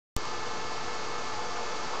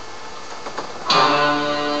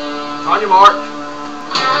On your mark.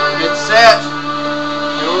 Get set.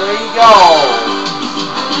 Here we go.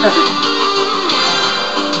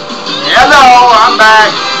 Hello, I'm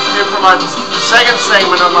back here for my second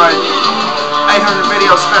segment of my 800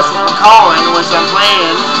 video special for Colin, in which I'm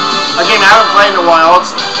playing a game I haven't played in a while.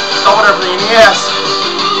 It's doubled up for the NES.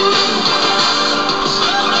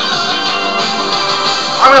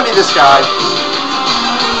 I'm gonna be this guy.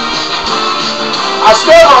 I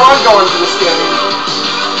still have a run going for this game.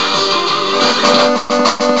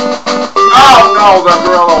 Oh no, the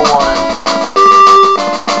gorilla one.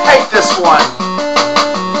 Hate this one.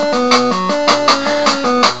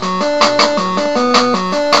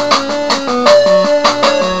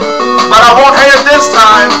 But I won't hate it this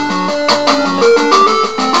time.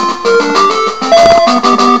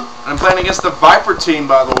 I'm playing against the Viper team,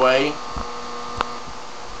 by the way.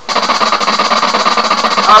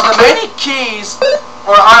 The many keys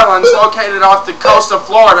or islands located off the coast of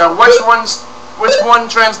Florida, which one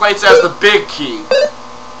translates as the Big Key?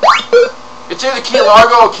 It's either Key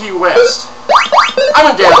Largo or Key West.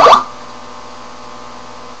 I'm a dead one.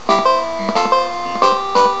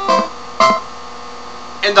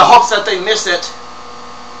 In the hopes that they miss it.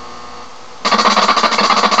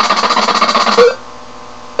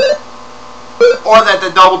 Or that they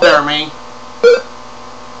double dare me.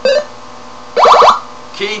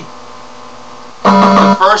 Key,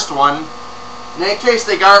 the first one. In case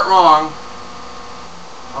they got it wrong.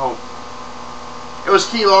 Oh, it was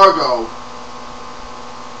Key Largo.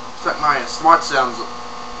 Set my smart sounds.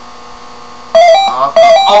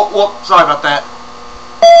 Oh, whoop! Sorry about that.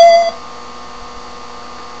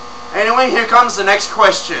 Anyway, here comes the next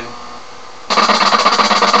question.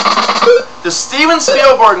 The Steven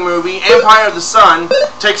Spielberg movie Empire of the Sun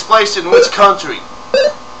takes place in which country?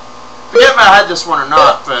 Forget if I had this one or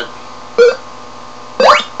not, but...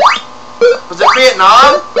 Was it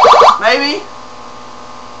Vietnam? Maybe?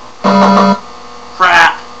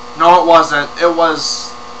 Crap. No, it wasn't. It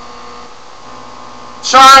was...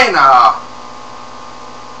 China!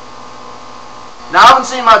 Now, I haven't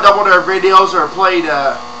seen my Double Dare videos or played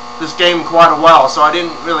this game in quite a while, so I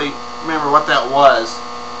didn't really remember what that was.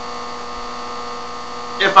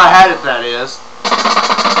 If I had it, that is.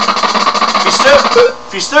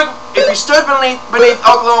 If you stood beneath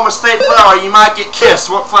Oklahoma State flower, you might get kissed.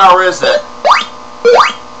 What flower is it?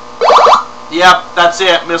 Yep, that's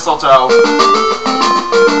it, mistletoe.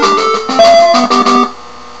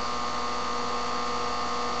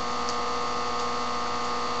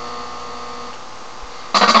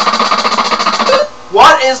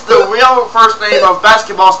 What is the real first name of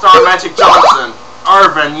basketball star Magic Johnson?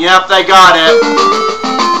 Irvin. Yep, they got it.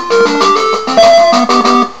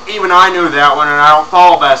 Even I knew that one, and I don't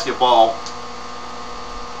follow basketball.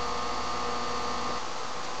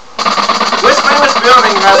 Which famous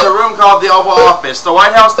building has a room called the Oval Office? The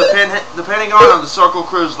White House, the Pentagon, or the Circle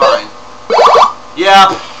Cruise Line?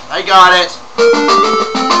 Yep, I got it.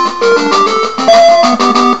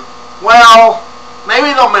 Well,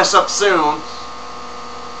 maybe they'll mess up soon.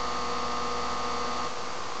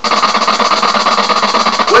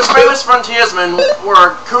 Which famous frontiersmen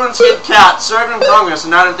were coon-skinned cats served in Congress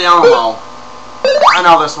and not at the Alamo? I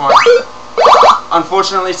know this one.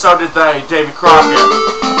 Unfortunately, so did they, Davy Crockett.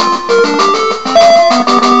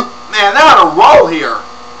 Man, they're on a roll here.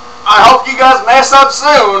 I hope you guys mess up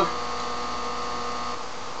soon.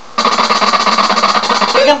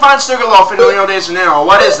 You can find Sugarloaf in Rio de Janeiro.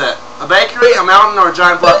 What is it? A bakery, a mountain, or a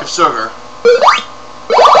giant block of sugar?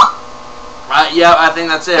 Right, yeah, I think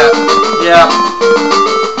that's it. Yeah.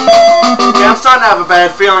 Yeah, I'm starting to have a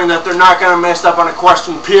bad feeling that they're not going to mess up on a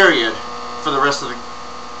question period for the rest of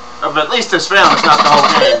at least this film, if not the whole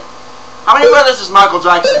game. How many brothers does Michael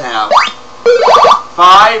Jackson have?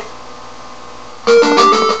 5?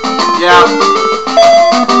 Yeah.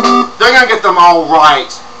 They're going to get them all right.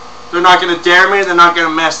 They're not going to dare me, they're not going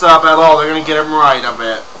to mess up at all. They're going to get them right, I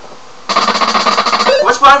bet.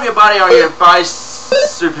 Which part of your body are your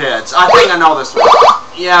bicep heads? I think I know this one.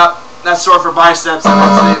 Yeah, that's short for biceps, and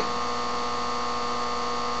that's it.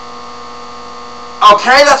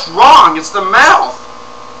 Okay, that's wrong. It's the mouth.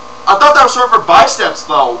 I thought that was short for biceps,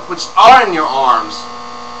 though, which are in your arms.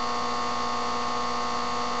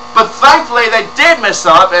 But thankfully, they did mess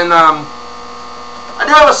up, and I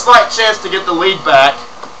do have a slight chance to get the lead back.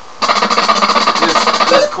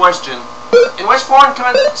 This question: in which foreign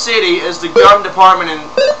city is the gun department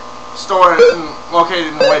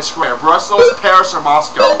located in Wade Square? Brussels, Paris, or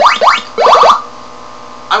Moscow?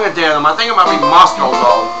 I'm gonna dare them. I think it might be Moscow,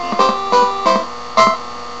 though.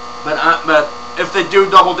 But if they do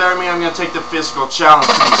double dare me, I'm gonna take the physical challenge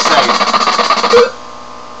to be safe.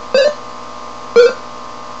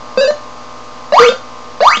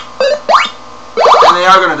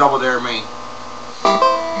 are gonna double dare me.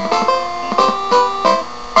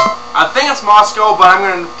 I think it's Moscow, but I'm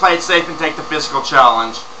gonna play it safe and take the physical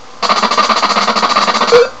challenge.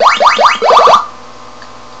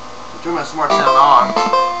 Turn my smart sound on.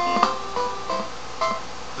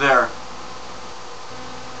 There.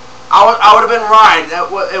 I would have been right.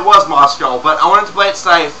 It was Moscow, but I wanted to play it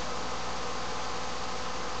safe.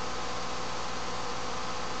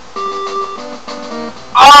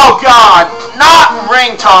 Oh God! Not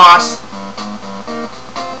ring toss!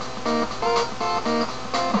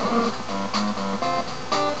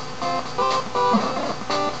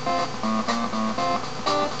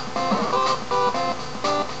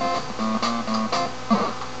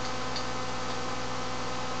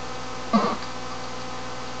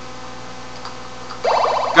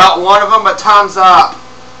 Got one of them, but time's up.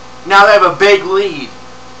 Now they have a big lead.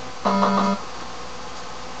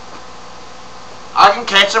 I can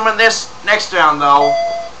catch them in this next round, though.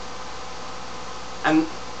 And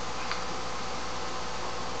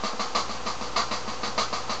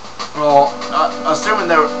well, assuming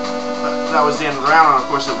that was the end of the round, and of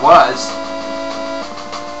course it was.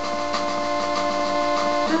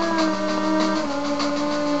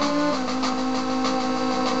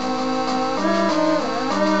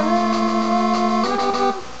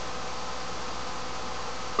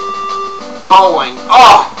 Bowling.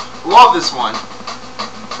 Oh, love this one.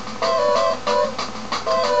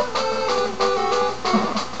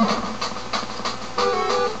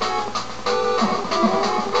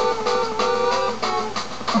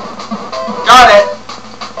 Got it.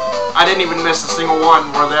 I didn't even miss a single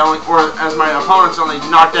one. As my opponents only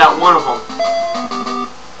knocked out one of them.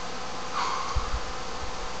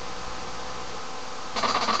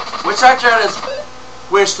 Which actor has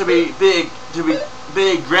wished to be big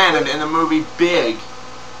granted in the movie Big?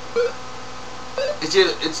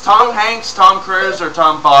 It's Tom Hanks, Tom Cruise, or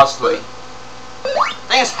Tom Bosley. I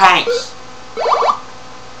think it's Hanks.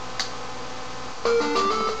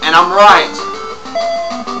 And I'm right.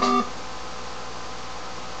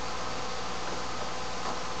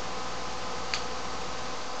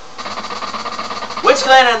 Which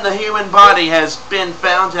gland in the human body has been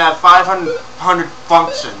found to have 500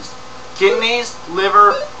 functions? Kidneys,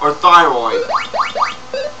 liver, or thyroid?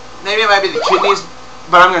 Maybe it might be the kidneys,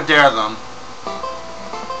 but I'm going to dare them.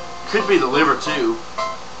 Could be the liver, too.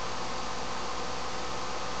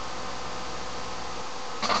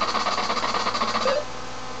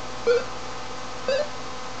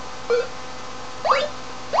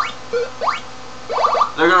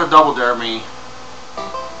 They're going to double dare me.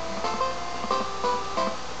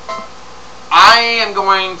 I am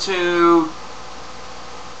going to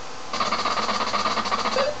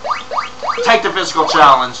take the physical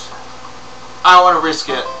challenge. I don't want to risk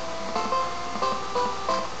it.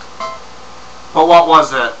 But what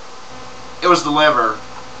was it? It was the liver.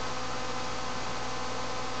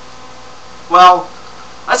 Well,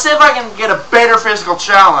 let's see if I can get a better physical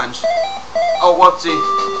challenge. Oh, whoopsie.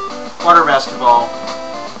 Water basketball.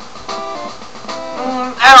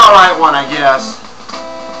 An alright one, I guess.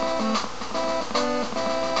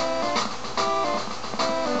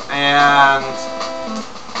 And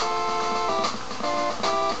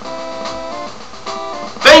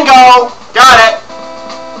bingo! Got it!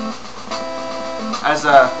 As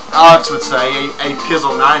Alex would say, a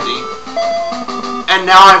Pizzle 90. And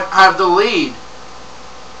now I have the lead.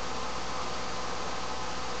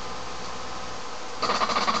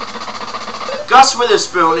 Gus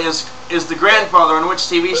Witherspoon is the grandfather in which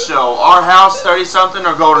TV show? Our House, 30-something,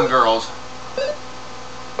 or Golden Girls?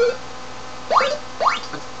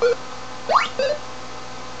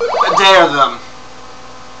 I dare them.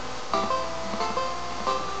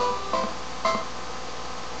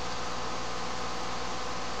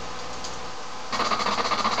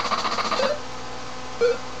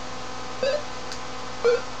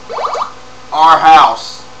 Our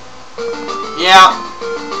House. Yeah.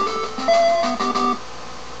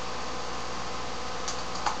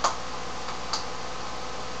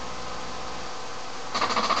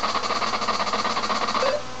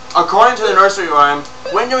 According to the nursery rhyme,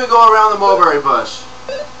 when do we go around the mulberry bush?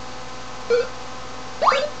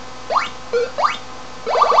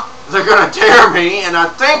 They're gonna dare me, and I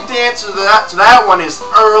think the answer to that one is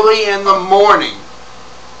early in the morning.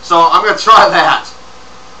 So I'm gonna try that.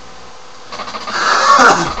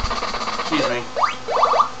 Excuse me.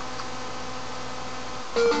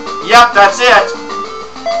 Yep, that's it.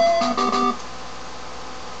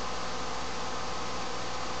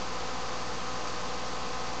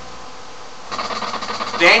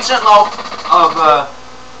 The ancient law of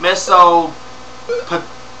Mesopotamia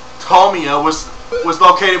was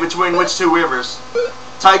located between which two rivers?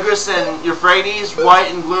 Tigris and Euphrates,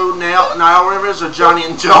 White and Blue Nile rivers, or Johnny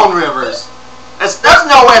and Joan rivers? There's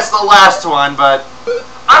no way it's the last one, but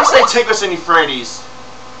I'm saying Tigris and Euphrates.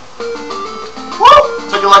 Woo!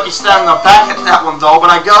 Took a lucky stab in the back at that one though,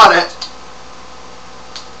 but I got it.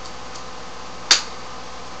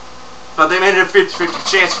 But they made it a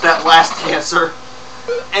 50-50 chance for that last answer.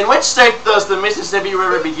 In which state does the Mississippi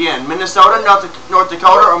River begin? Minnesota, North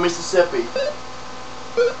Dakota, or Mississippi?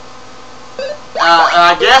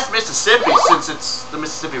 I guess Mississippi, since it's the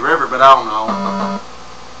Mississippi River, but I don't know.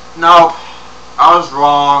 Nope, I was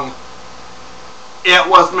wrong. It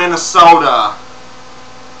was Minnesota.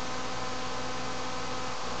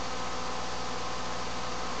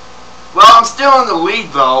 Well, I'm still in the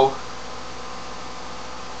lead, though.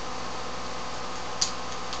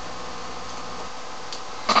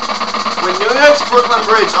 When New York's Brooklyn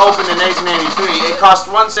Bridge opened in 1883, it cost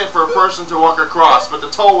 1 cent for a person to walk across, but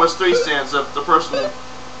the toll was 3 cents if the person,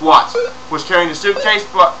 what, was carrying a suitcase,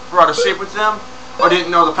 brought a sheep with them, or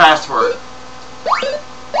didn't know the password.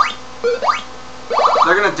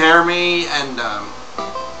 They're gonna dare me, and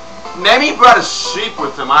maybe he brought a sheep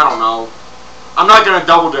with him. I don't know. I'm not gonna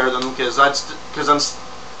double dare them even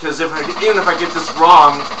if I get this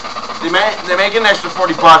wrong, they may get an extra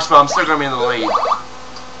 $40, but I'm still gonna be in the lead.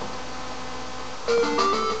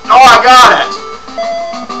 Oh, I got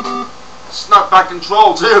it! Snuck back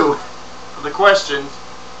control too for the question.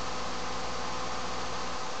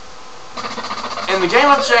 In the game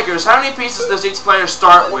of checkers, how many pieces does each player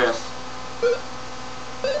start with?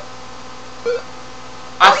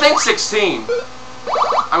 I think 16.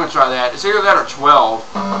 I'm gonna try that. It's either that or 12.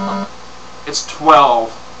 It's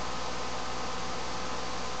 12.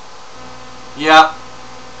 Yep.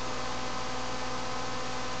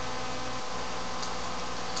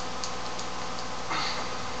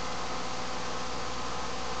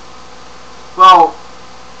 Well,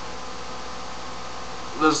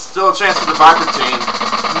 there's still a chance for the Viper team.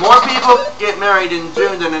 More people get married in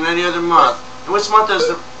June than in any other month. In which month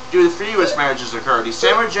do the fewest marriages occur?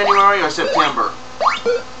 December, January, or September?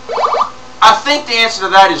 I think the answer to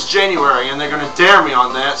that is January, and they're going to dare me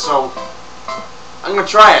on that, so I'm going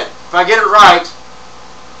to try it. If I get it right,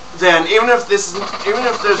 then even if this is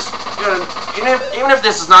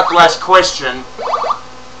not the last question,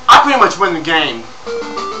 I pretty much win the game.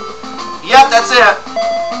 Yep, that's it.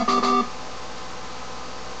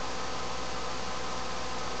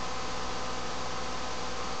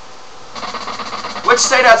 Which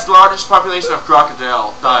state has the largest population of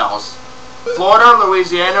crocodiles? Florida,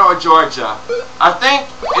 Louisiana, or Georgia? I think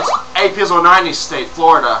it's AP's 90 state,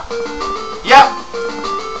 Florida. Yep.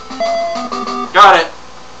 Got it.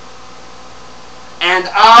 And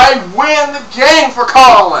I win the game for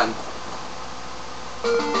Colin.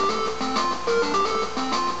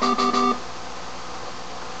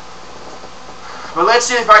 But let's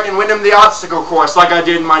see if I can win him the obstacle course like I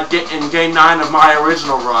did in Game 9 of my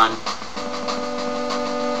original run.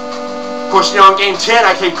 Of course, on Game 10,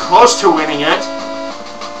 I came close to winning it.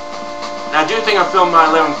 And I do think I filmed my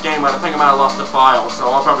 11th game, but I think I might have lost the file, so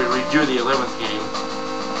I'll probably redo the 11th game.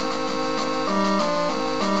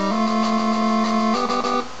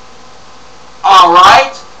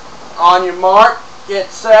 Alright, on your mark, get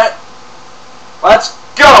set, let's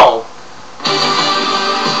go!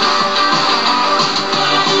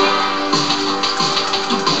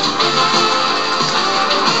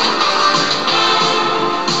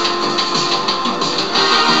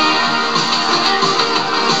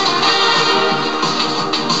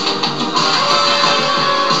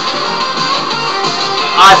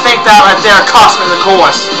 I think that right there cost me the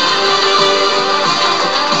course.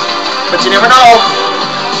 But you never know.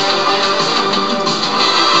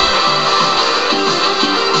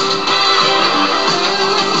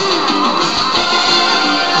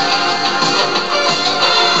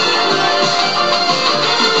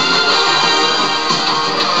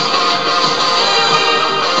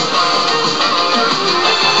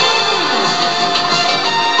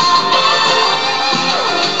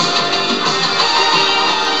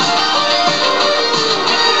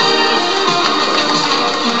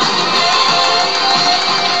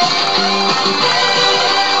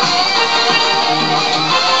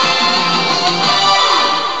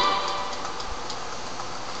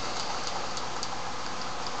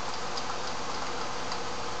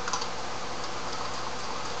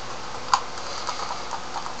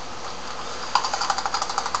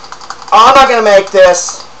 Oh, I'm not gonna make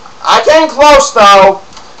this. I came close though,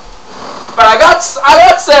 but I got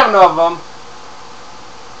 7 of them.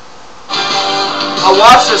 I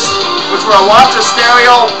watched this, which were a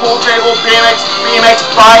stereo, pool table, BMX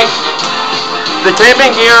bike, the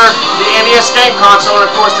camping gear, the NES game console, and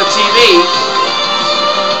of course the TV.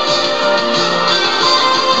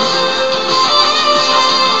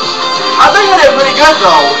 I think I did pretty good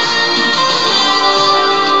though.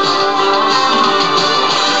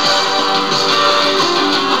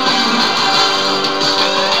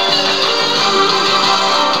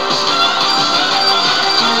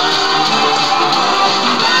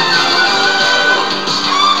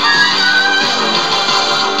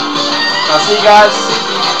 I'll see you guys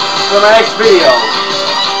for my next video.